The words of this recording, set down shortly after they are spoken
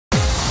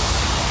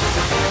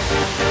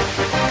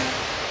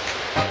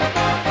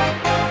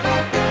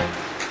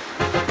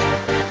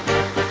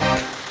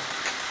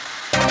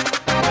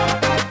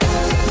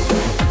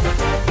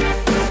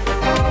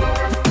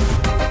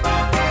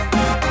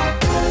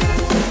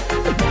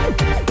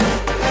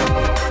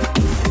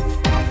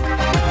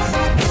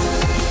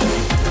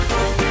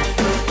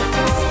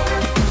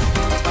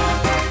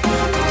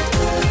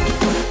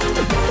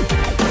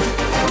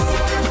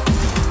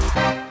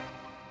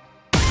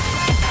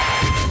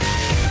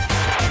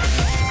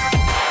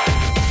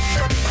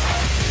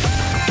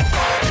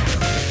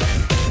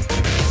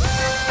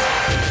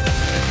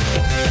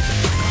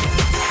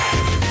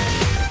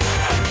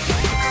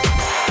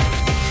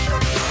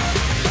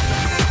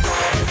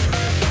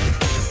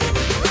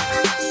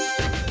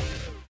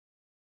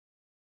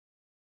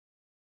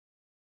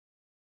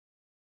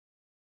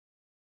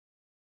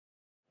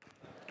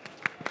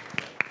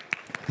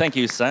Thank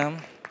you, Sam.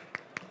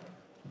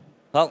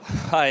 Well,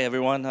 hi,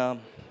 everyone.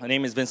 My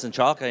name is Vincent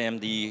Chock. I am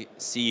the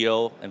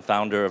CEO and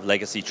founder of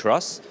Legacy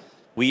Trust.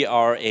 We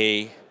are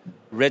a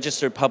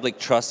registered public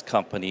trust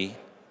company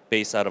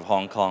based out of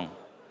Hong Kong.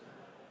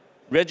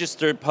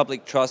 Registered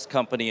public trust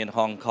company in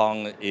Hong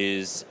Kong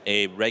is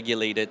a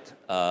regulated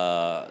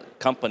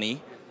company,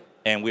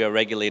 and we are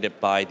regulated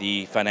by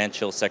the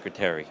financial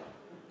secretary.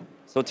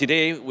 So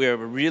today, we are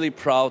really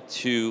proud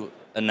to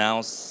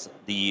announce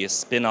the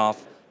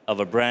spin-off of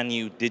a brand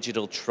new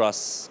digital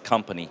trust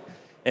company.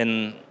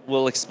 And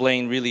we'll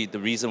explain really the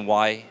reason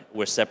why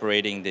we're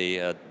separating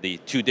the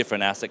two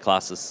different asset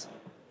classes.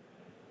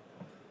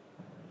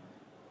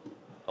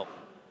 Oh,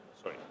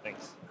 sorry,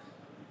 thanks.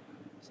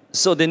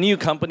 So the new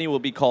company will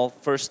be called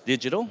First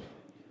Digital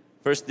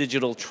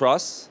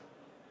Trust,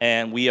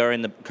 and we are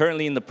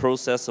currently in the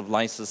process of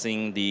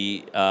licensing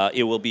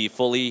it will be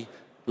fully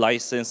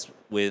licensed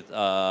with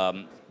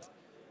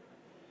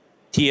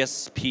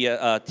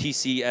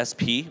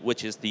TCSP,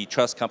 which is the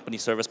Trust Company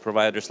Service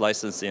Providers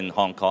License in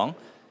Hong Kong.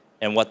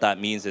 And what that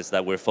means is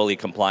that we're fully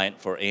compliant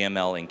for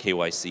AML and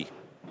KYC.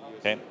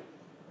 Okay?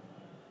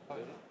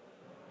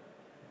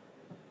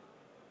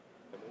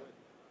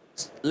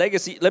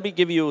 Legacy, let me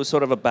give you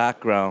sort of a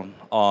background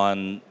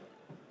on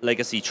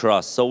Legacy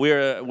Trust. So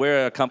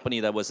we're a company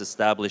that was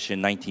established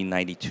in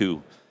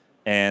 1992.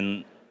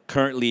 And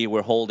currently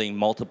we're holding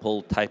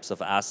multiple types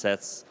of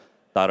assets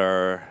that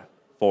are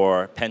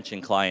for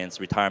pension clients,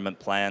 retirement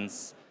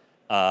plans,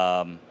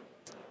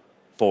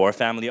 for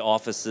family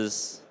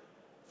offices,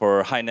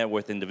 for high net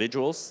worth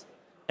individuals.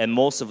 And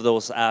most of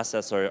those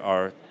assets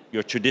are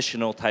your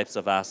traditional types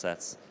of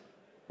assets.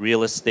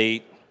 Real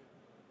estate,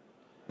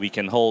 we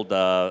can hold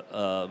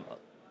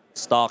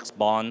stocks,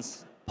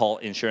 bonds,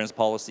 insurance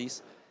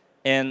policies.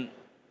 And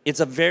it's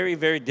a very,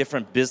 very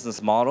different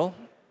business model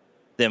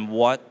than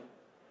what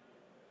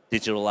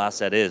digital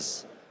asset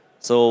is.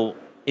 So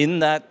in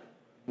that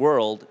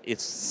world,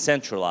 it's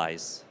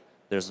centralized.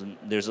 There's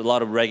a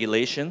lot of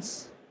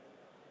regulations.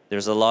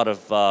 There's a lot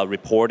of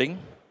reporting.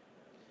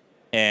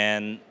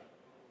 And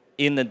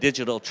in the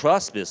digital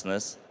trust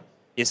business,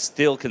 it's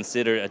still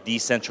considered a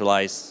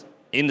decentralized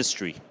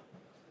industry,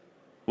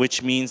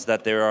 which means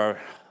that there are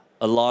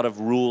a lot of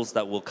rules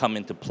that will come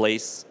into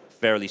place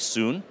fairly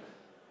soon.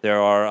 There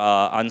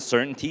are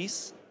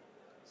uncertainties.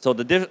 So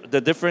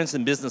the difference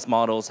in business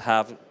models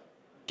have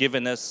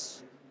given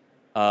us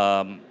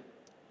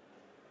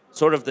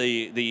sort of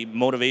the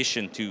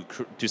motivation to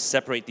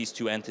separate these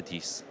two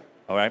entities,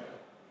 all right?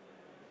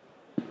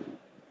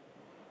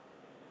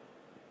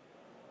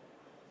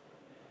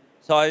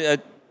 So I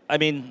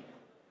mean,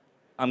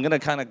 I'm gonna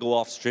kind of go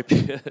off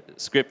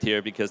script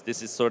here because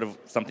this is sort of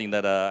something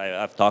that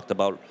I've talked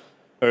about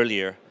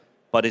earlier.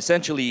 But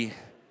essentially,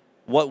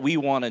 what we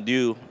want to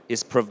do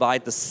is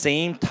provide the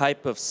same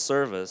type of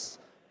service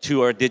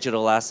to our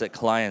digital asset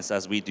clients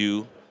as we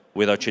do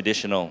with our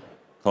traditional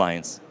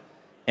clients.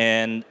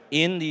 And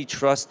in the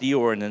trustee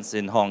ordinance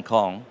in Hong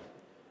Kong,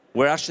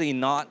 we're actually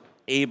not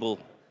able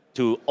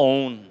to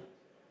own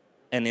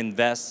and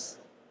invest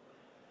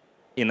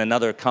in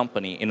another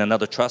company, in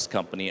another trust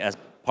company, as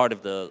part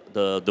of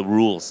the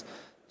rules.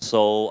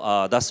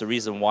 So that's the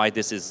reason why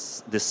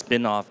this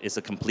spin-off is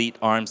a complete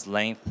arm's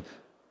length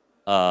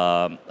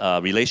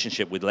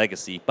relationship with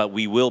Legacy. But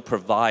we will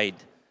provide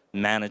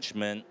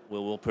management, we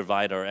will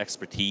provide our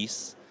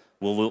expertise,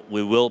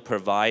 we will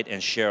provide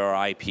and share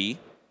our IP.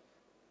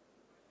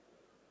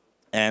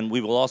 And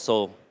we will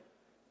also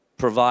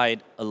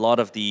provide a lot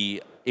of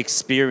the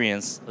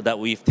experience that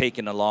we've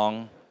taken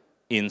along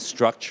in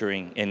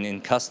structuring and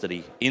in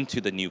custody into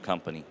the new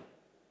company.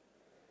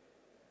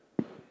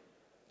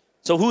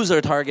 So who's our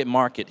target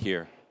market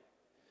here?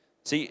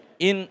 See,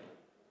 in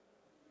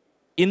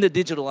the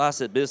digital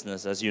asset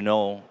business, as you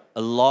know,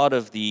 a lot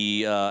of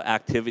the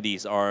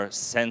activities are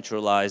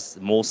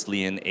centralized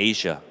mostly in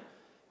Asia.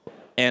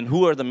 And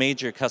who are the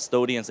major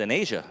custodians in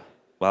Asia?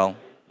 Well,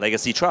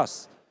 Legacy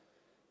Trust.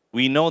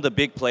 We know the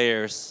big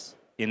players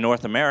in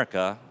North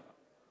America.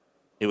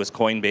 It was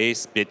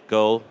Coinbase,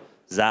 BitGo,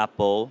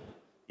 Zappo.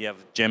 You have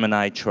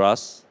Gemini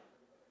Trust.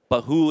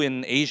 But who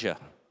in Asia?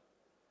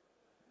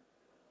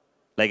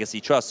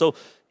 Legacy Trust. So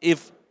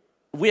if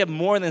we have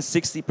more than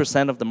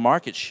 60% of the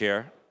market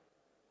share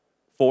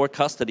for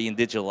custody in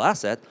digital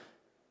asset,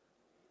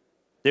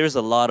 there's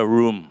a lot of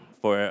room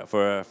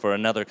for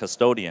another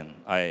custodian,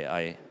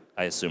 I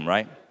assume,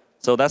 right?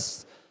 So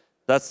that's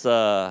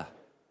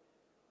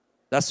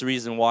the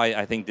reason why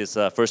I think this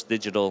First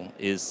Digital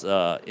is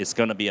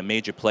going to be a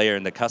major player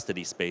in the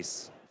custody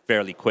space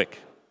fairly quick.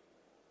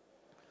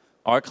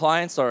 Our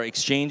clients are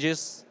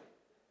exchanges,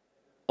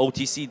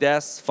 OTC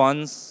desks,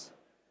 funds,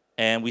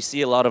 and we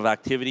see a lot of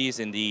activities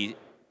in the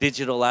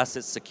digital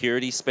asset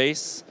security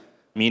space,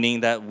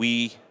 meaning that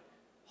we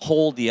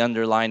hold the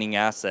underlying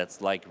assets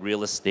like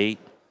real estate.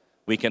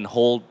 We can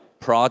hold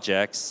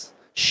projects,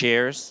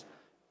 shares,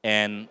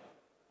 and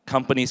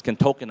companies can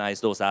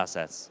tokenize those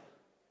assets.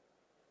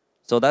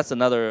 So that's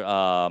another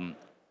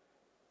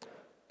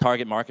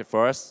target market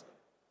for us.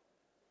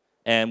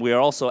 And we are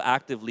also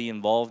actively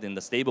involved in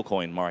the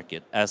stablecoin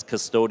market as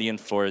custodian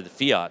for the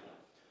fiat.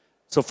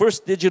 So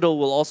First Digital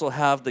will also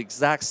have the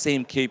exact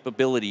same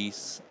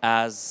capabilities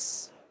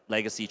as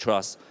Legacy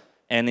Trust.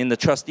 And in the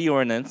trustee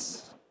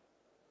ordinance,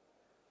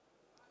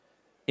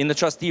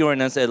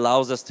 it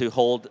allows us to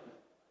hold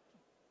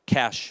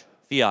cash,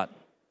 fiat,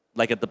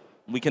 like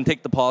we can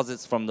take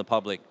deposits from the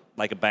public,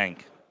 like a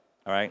bank,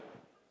 all right?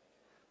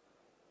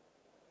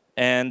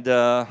 And,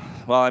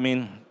 well, I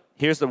mean,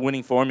 here's the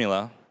winning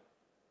formula.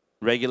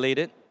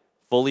 Regulated,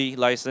 fully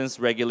licensed,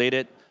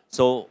 regulated.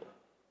 So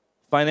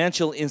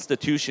financial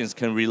institutions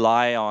can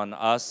rely on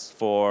us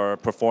for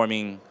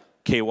performing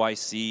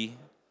KYC,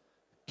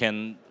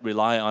 can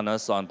rely on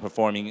us on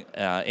performing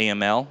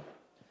AML,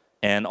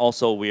 and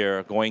also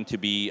we're going to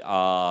be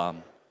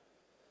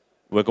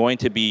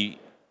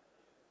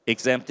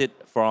exempted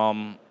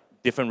from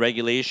different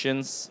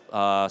regulations,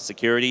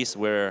 securities.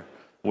 We're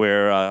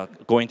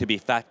going to be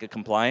FATCA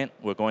compliant.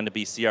 We're going to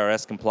be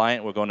CRS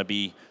compliant. We're going to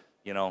be,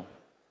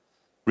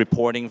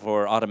 reporting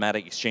for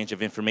automatic exchange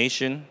of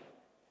information.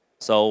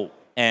 So,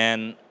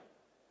 and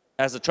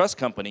as a trust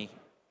company,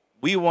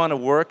 we want to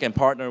work and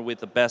partner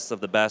with the best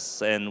of the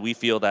best, and we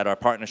feel that our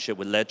partnership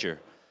with Ledger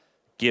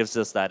gives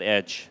us that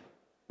edge.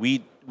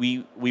 We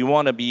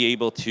want to be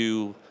able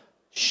to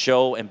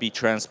show and be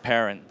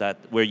transparent that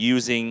we're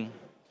using,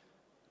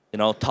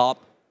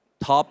 top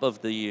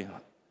of the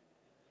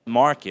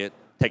market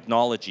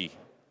technology.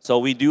 So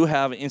we do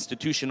have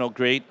institutional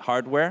grade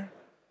hardware.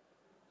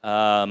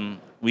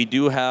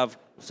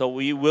 So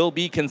we will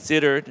be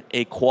considered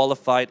a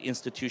qualified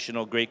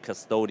institutional grade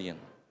custodian.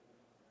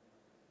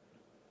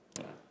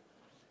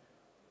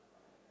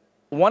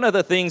 One of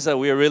the things that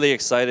we're really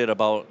excited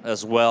about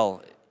as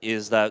well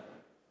is that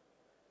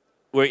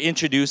we're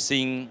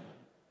introducing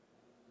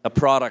a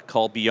product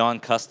called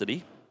Beyond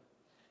Custody.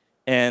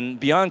 And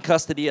Beyond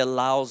Custody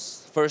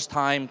allows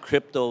first-time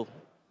crypto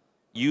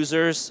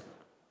users,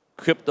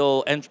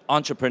 crypto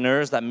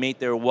entrepreneurs that made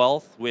their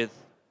wealth with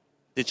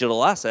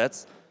digital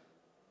assets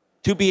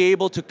to be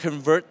able to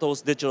convert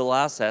those digital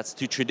assets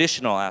to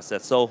traditional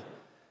assets. So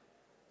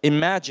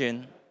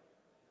imagine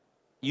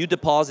you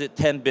deposit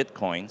 10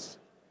 Bitcoins,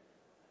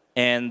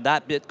 and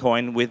that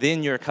Bitcoin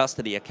within your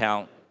custody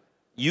account,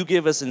 you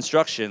give us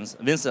instructions.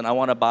 Vincent, I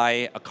want to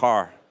buy a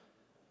car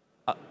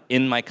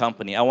in my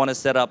company. I want to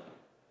set up,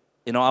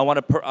 I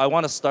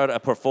want to start a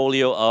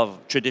portfolio of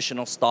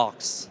traditional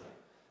stocks.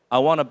 I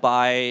want to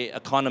buy a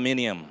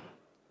condominium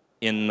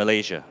in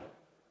Malaysia.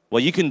 Well,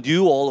 you can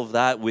do all of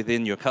that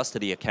within your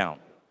custody account.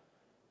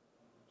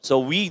 So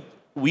we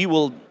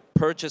will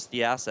purchase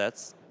the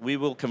assets. We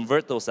will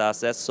convert those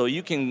assets so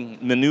you can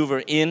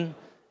maneuver in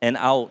and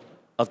out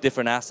of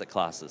different asset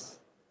classes,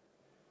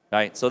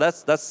 right? So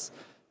that's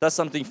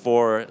something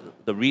for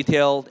the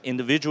retail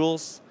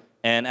individuals,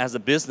 and as a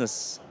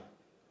business,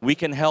 we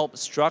can help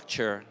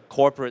structure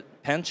corporate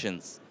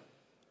pensions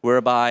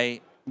whereby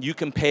you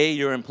can pay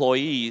your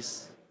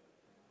employees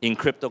in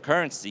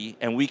cryptocurrency,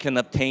 and we can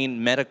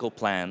obtain medical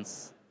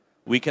plans.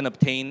 We can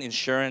obtain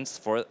insurance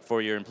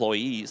for your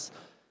employees.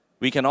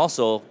 We can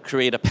also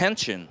create a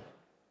pension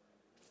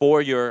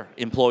for your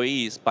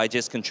employees by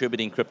just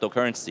contributing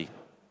cryptocurrency.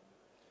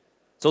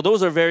 So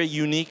those are very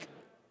unique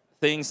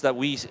things that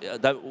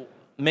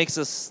makes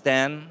us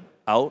stand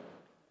out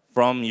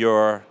from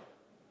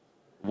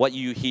what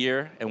you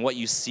hear and what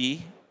you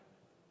see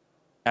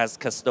as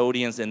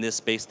custodians in this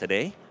space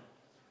today.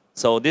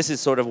 So this is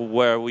sort of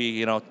where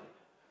we,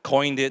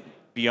 coined it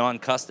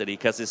Beyond Custody,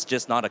 because it's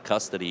just not a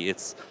custody,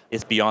 it's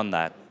beyond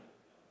that,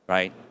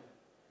 right?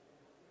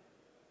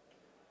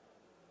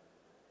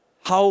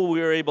 How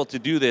we're able to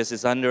do this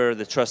is under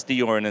the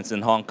trustee ordinance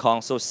in Hong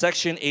Kong. So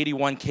Section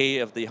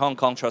 81K of the Hong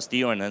Kong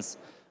trustee ordinance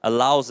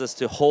allows us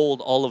to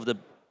hold all of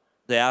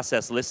the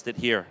assets listed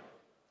here.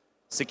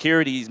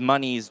 Securities,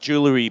 monies,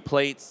 jewelry,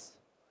 plates,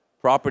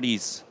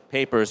 properties,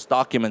 papers,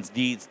 documents,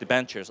 deeds,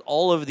 debentures,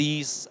 all of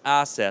these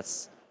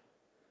assets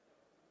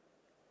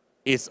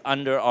is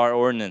under our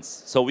ordinance.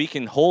 So we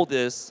can hold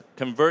this,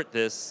 convert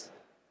this,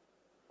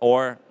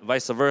 or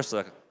vice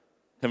versa,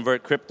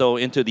 convert crypto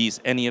into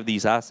any of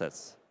these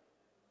assets.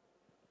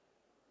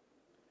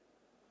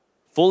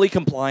 Fully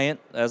compliant,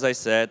 as I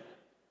said,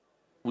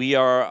 we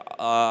are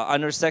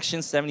under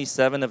Section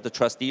 77 of the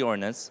trustee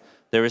ordinance.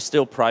 There is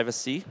still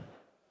privacy.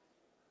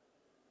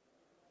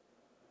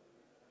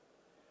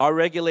 Our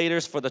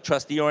regulators for the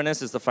trustee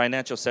ordinance is the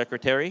financial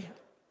secretary.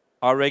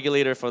 Our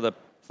regulator for the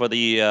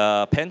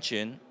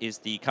pension is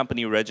the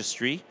company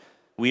registry.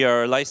 We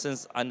are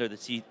licensed under the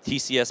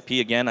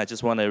TCSP. Again, I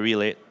just want to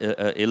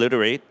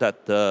reiterate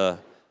that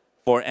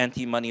for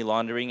anti-money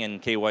laundering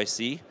and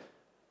KYC,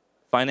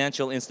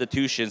 financial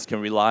institutions can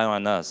rely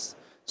on us.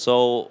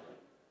 So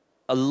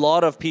a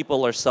lot of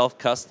people are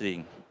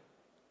self-custodying.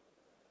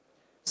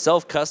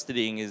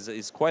 Self-custodying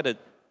is quite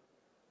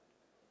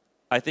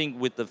I think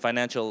with the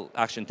Financial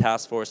Action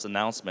Task Force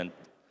announcement,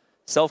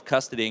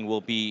 self-custodying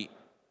will be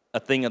a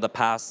thing of the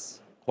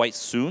past quite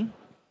soon.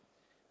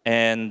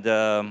 And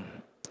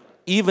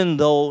even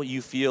though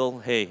you feel,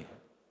 hey,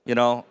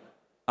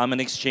 I'm an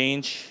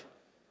exchange,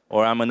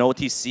 or I'm an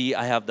OTC,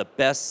 I have the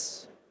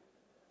best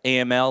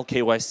AML,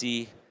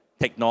 KYC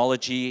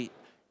technology,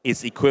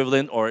 is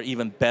equivalent or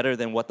even better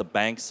than what the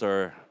banks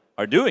are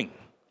doing.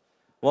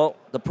 Well,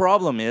 the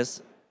problem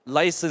is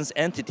licensed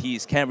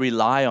entities can't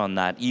rely on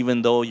that,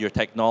 even though your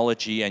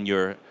technology and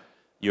your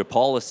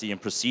policy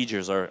and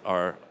procedures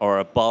are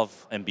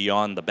above and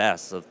beyond the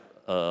best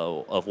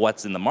of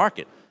what's in the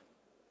market.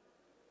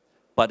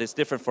 But it's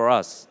different for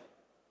us.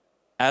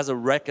 As a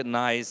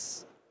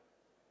recognized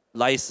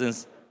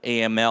licensed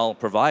AML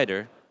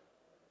provider,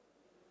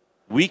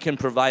 we can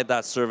provide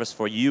that service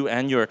for you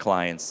and your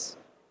clients.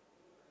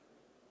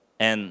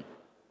 And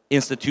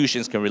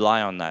institutions can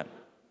rely on that.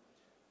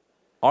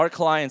 Our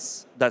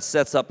clients that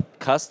sets up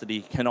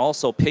custody can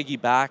also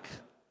piggyback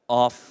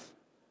off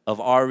of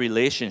our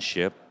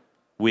relationship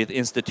with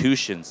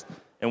institutions.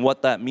 And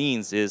what that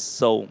means is,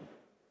 so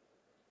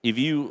if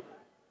you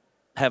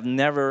have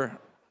never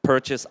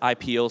purchased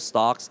IPO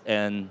stocks,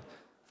 and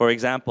for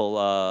example,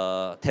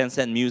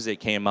 Tencent Music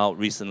came out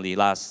recently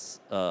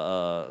last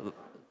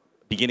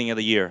beginning of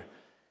the year.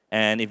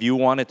 And if you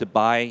wanted to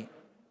buy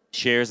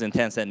shares in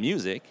Tencent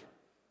Music,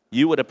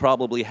 you would have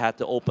probably had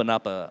to open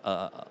up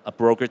a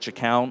brokerage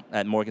account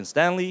at Morgan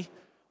Stanley,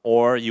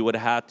 or you would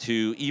have had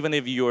to, even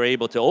if you were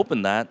able to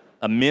open that,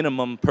 a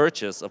minimum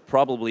purchase of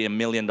probably $1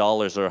 million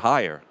or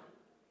higher,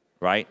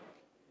 right?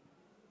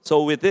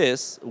 So with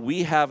this,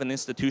 we have an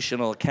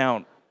institutional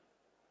account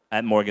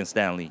at Morgan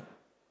Stanley,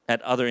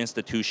 at other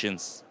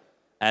institutions,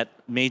 at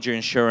major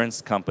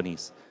insurance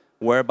companies,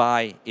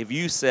 whereby if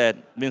you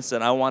said,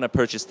 Vincent, I want to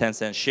purchase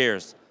Tencent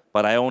shares,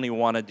 but I only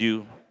want to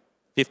do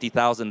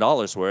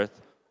 $50,000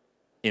 worth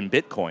in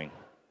Bitcoin,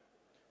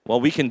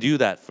 well, we can do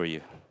that for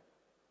you,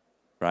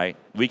 right?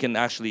 We can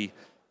actually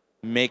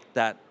make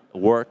that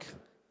work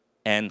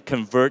and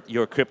convert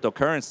your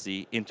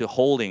cryptocurrency into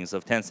holdings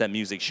of Tencent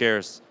Music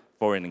shares,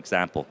 for an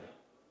example.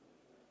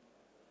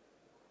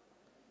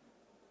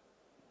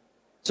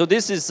 So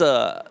this is,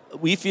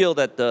 we feel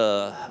that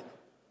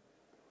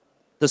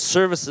the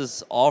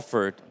services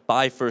offered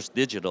by First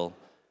Digital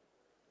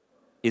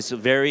is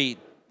very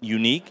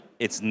unique.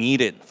 It's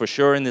needed for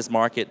sure in this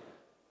market.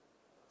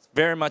 It's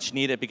very much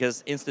needed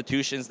because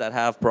institutions that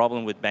have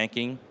problem with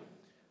banking,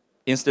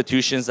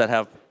 institutions that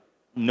have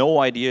no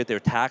idea their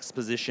tax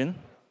position,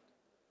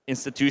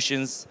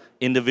 institutions,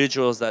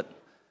 individuals that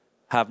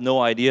have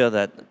no idea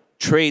that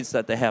trades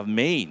that they have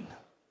made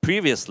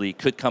previously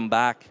could come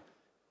back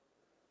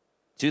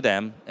to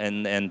them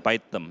and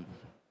bite them,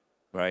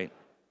 right?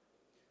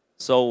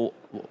 So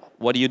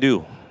what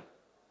do?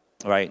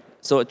 Right?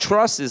 So a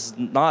trust is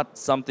not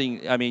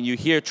something, I mean, you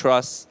hear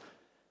trust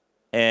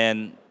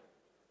and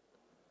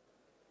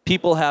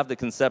people have the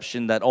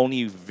conception that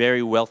only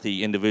very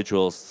wealthy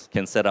individuals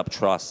can set up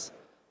trusts.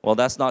 Well,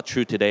 that's not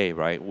true today,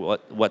 right?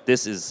 What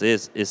this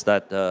is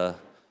that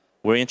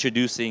we're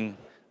introducing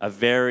a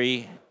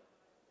very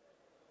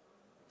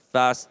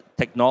fast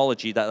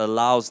technology that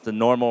allows the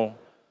normal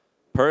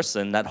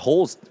person that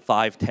holds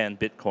 5, 10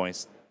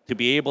 Bitcoins to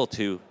be able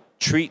to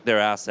treat their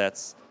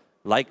assets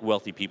like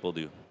wealthy people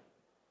do.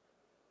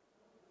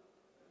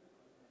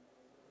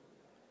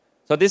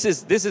 So this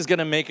is going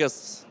to make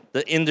us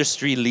the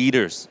industry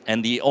leaders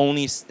and the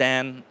only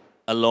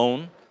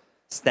standalone,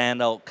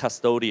 standout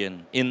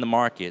custodian in the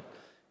market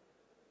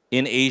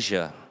in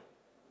Asia.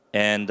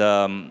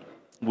 And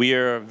we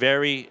are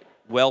very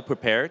well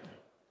prepared.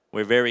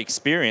 We're very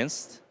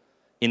experienced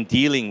in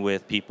dealing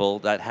with people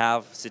that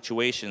have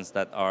situations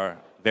that are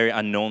very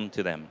unknown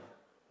to them.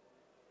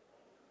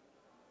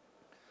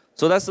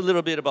 So that's a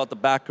little bit about the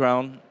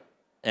background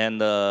and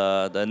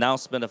the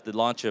announcement of the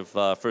launch of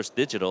First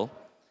Digital.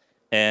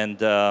 And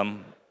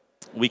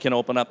we can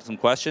open up some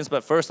questions.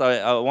 But first,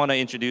 I want to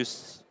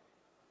introduce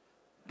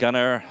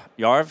Gunnar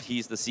Jarv.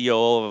 He's the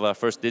CEO of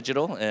First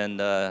Digital.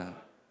 And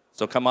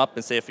so come up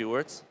and say a few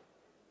words.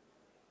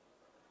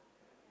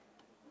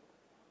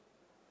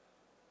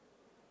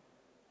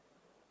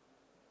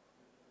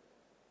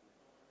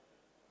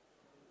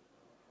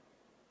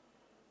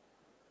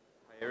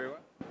 Hi, everyone.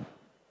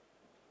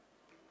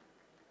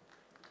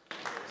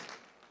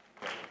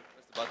 Press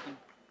the button.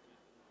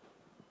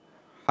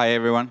 Hi,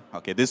 everyone.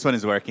 Okay, this one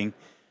is working.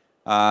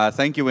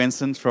 Thank you,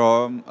 Vincent,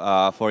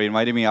 for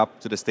inviting me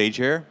up to the stage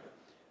here.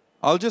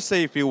 I'll just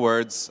say a few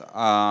words.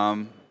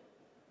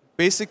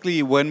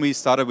 Basically, when we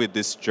started with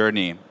this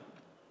journey,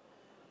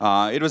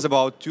 it was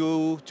about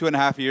two and a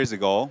half years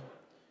ago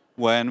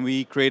when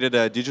we created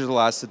a digital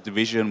asset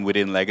division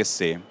within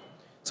Legacy.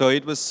 So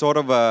it was sort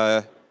of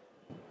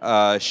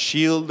a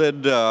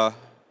shielded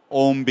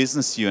own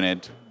business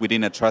unit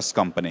within a trust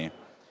company.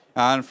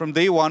 And from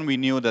day one, we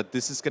knew that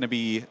this is going to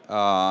be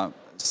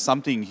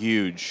something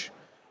huge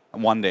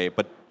one day.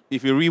 But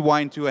if you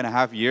rewind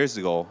 2.5 years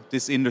ago,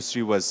 this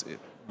industry was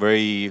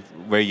very,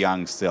 very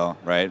young still,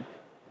 right?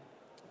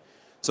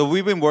 So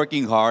we've been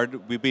working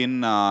hard. We've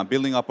been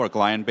building up our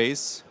client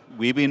base.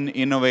 We've been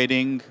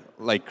innovating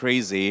like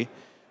crazy.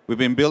 We've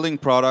been building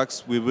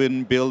products. We've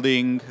been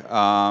building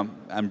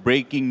and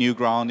breaking new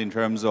ground in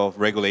terms of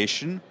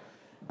regulation.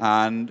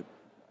 And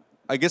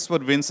I guess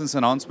what Vincent's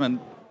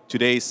announcement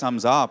today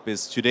sums up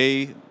is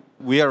today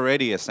we are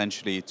ready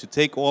essentially to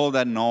take all of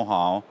that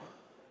know-how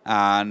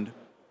and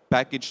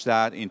package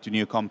that into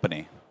new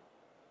company.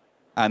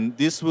 And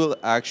this will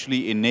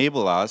actually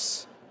enable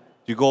us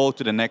to go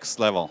to the next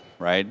level,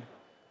 right?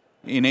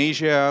 In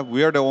Asia,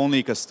 we are the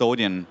only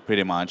custodian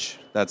pretty much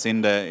that's in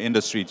the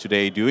industry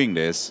today doing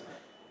this.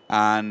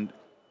 And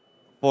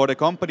for the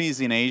companies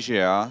in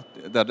Asia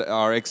that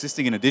are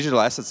existing in the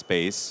digital asset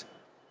space,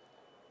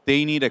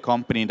 they need a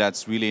company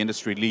that's really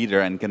industry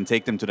leader and can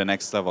take them to the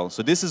next level.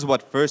 So this is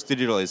what First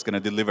Digital is going to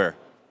deliver.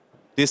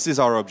 This is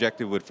our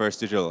objective with First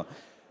Digital.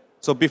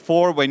 So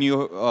before, when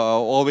you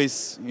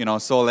always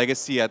saw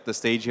legacy at the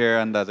stage here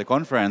and at the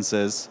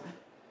conferences,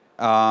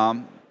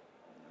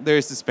 there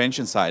is this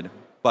pension side.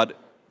 But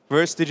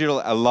First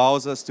Digital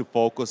allows us to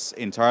focus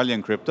entirely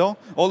on crypto,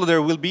 although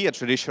there will be a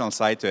traditional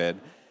side to it.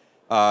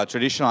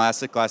 Traditional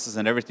asset classes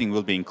and everything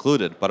will be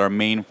included, but our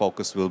main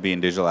focus will be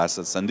in digital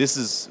assets. And this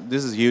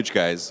is huge,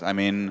 guys. I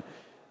mean,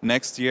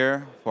 next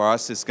year for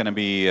us it's going to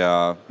be,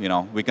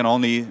 we can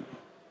only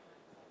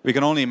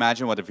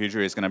imagine what the future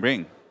is going to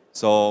bring.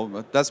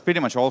 So that's pretty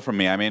much all from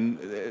me. I mean,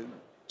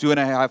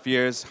 2.5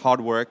 years,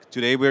 hard work.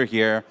 Today we're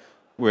here.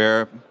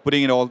 We're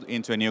putting it all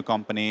into a new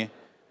company.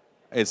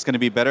 It's going to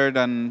be better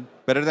than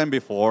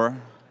before.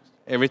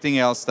 Everything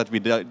else that we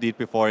did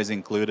before is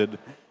included.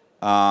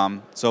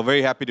 So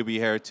very happy to be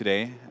here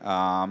today.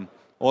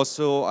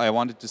 Also, I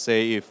wanted to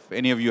say if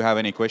any of you have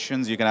any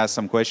questions, you can ask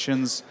some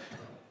questions.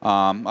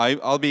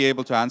 I'll be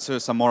able to answer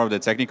some more of the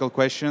technical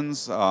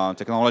questions,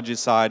 technology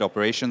side,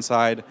 operation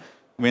side.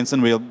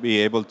 Vincent will be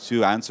able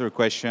to answer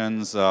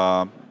questions,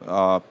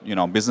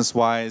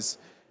 business-wise,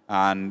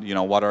 and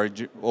what our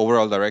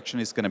overall direction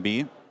is going to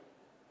be.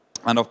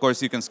 And of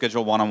course, you can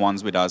schedule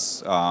one-on-ones with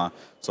us.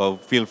 So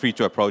feel free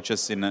to approach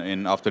us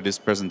after this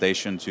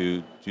presentation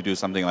to do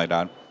something like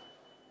that.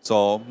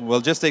 So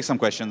we'll just take some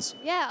questions.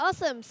 Yeah,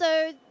 awesome.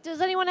 So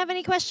does anyone have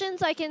any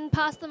questions? I can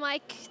pass the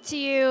mic to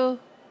you,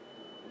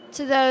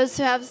 to those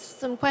who have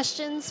some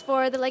questions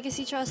for the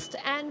Legacy Trust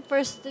and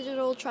First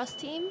Digital Trust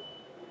team.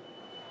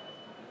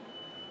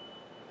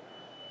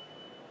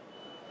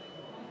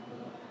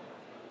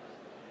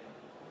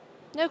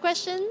 No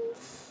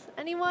questions?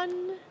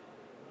 Anyone?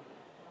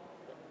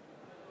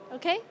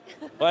 Okay.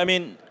 Well, I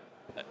mean,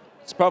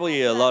 it's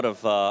probably a lot of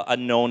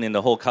unknown in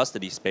the whole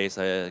custody space.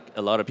 A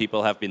lot of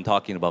people have been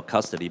talking about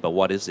custody, but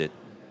what is it?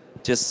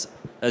 Just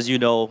as you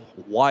know,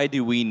 why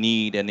do we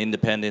need an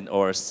independent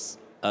or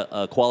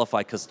a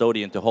qualified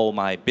custodian to hold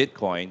my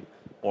Bitcoin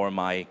or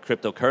my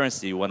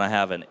cryptocurrency when I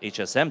have an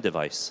HSM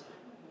device?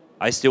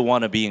 I still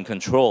want to be in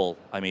control.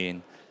 I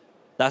mean,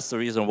 that's the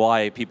reason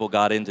why people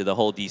got into the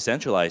whole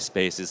decentralized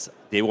space, is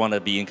they want to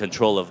be in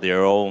control of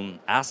their own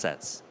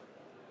assets.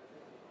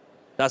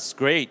 That's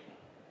great.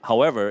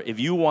 However, if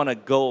you want to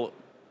go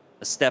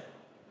a step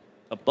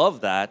above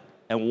that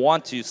and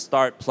want to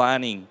start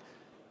planning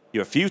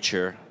your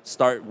future,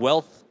 start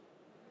wealth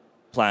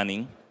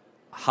planning,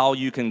 how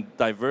you can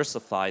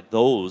diversify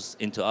those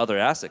into other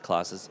asset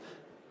classes,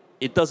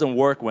 it doesn't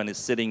work when it's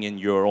sitting in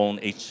your own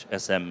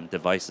HSM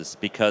devices,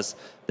 because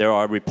there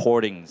are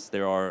reportings,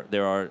 there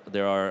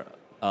are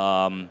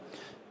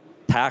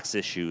tax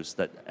issues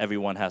that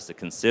everyone has to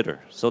consider.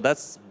 So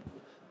this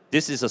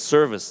is a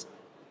service.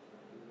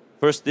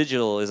 First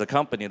Digital is a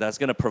company that's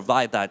going to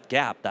provide that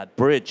gap, that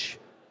bridge,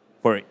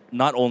 for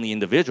not only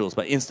individuals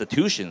but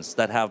institutions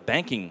that have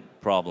banking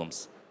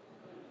problems,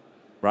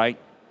 right?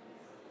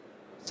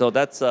 So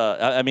that's,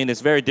 I mean,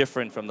 it's very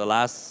different from the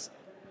last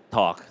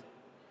talk.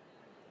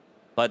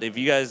 But if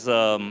you guys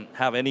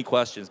have any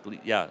questions, please,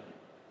 yeah,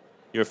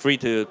 you're free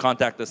to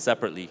contact us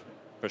separately,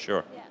 for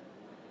sure. Yeah.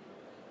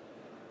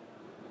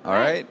 All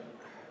right.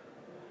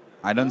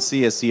 I don't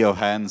see a sea of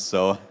hands,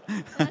 so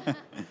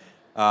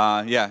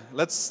yeah,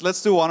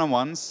 let's do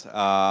one-on-ones.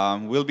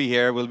 We'll be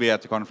here. We'll be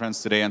at the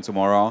conference today and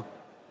tomorrow.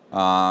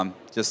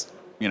 Just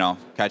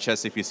catch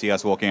us if you see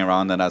us walking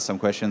around and ask some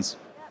questions.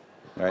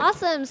 Yep. Right.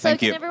 Awesome. So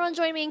can everyone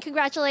join me in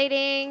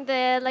congratulating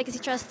the Legacy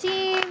Trust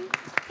team?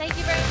 Thank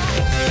you very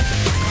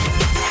much.